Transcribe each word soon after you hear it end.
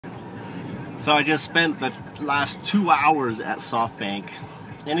So I just spent the last 2 hours at SoftBank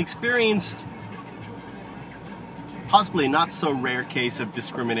and experienced possibly a not so rare case of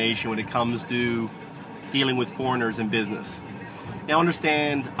discrimination when it comes to dealing with foreigners in business. Now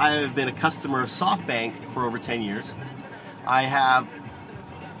understand, I have been a customer of SoftBank for over 10 years. I have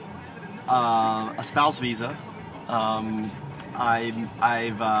a spouse visa. I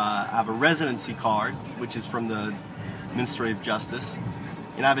have a residency card, which is from the Ministry of Justice,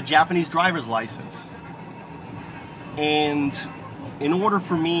 and I have a Japanese driver's license. And in order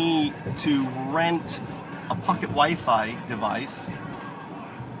for me to rent a pocket Wi-Fi device,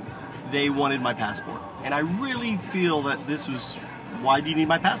 they wanted my passport. And I really feel that this was, why do you need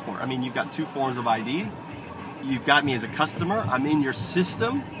my passport? I mean, you've got two forms of ID. You've got me as a customer. I'm in your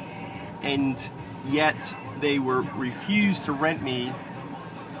system. And yet they refused to rent me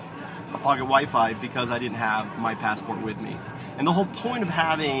a pocket Wi-Fi because I didn't have my passport with me. And the whole point of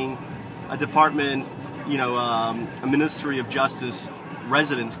having a department, a Ministry of Justice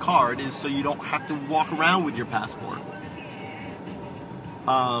residence card is so you don't have to walk around with your passport.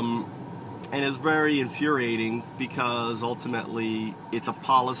 And it's very infuriating because ultimately it's a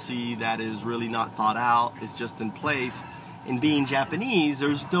policy that is really not thought out. It's just in place. And being Japanese,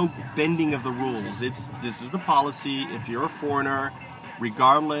 there's no bending of the rules. This is the policy. If you're a foreigner,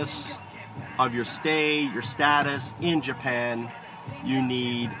 regardless of your stay, your status in Japan, you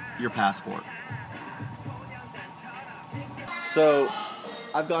need your passport. So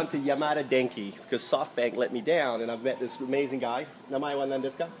I've gone to Yamada Denki because SoftBank let me down, and I've met this amazing guy. Namae wa nan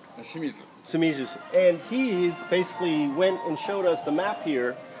desu ka? Shimizu. And he basically went and showed us the map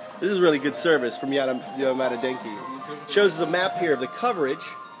here. This is really good service from Yamada Denki. Shows us a map here of the coverage.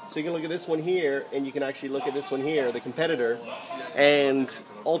 So you can look at this one here, and you can actually look at this one here, the competitor. And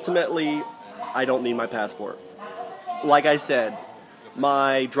ultimately, I don't need my passport. Like I said,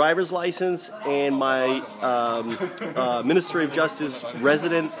 my driver's license and my Ministry of Justice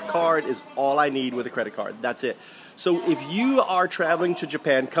residence card is all I need with a credit card. That's it. So if you are traveling to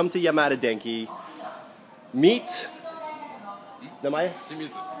Japan, come to Yamada Denki, meet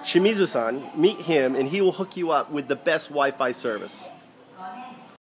Shimizu-san, meet him, and he will hook you up with the best Wi-Fi service.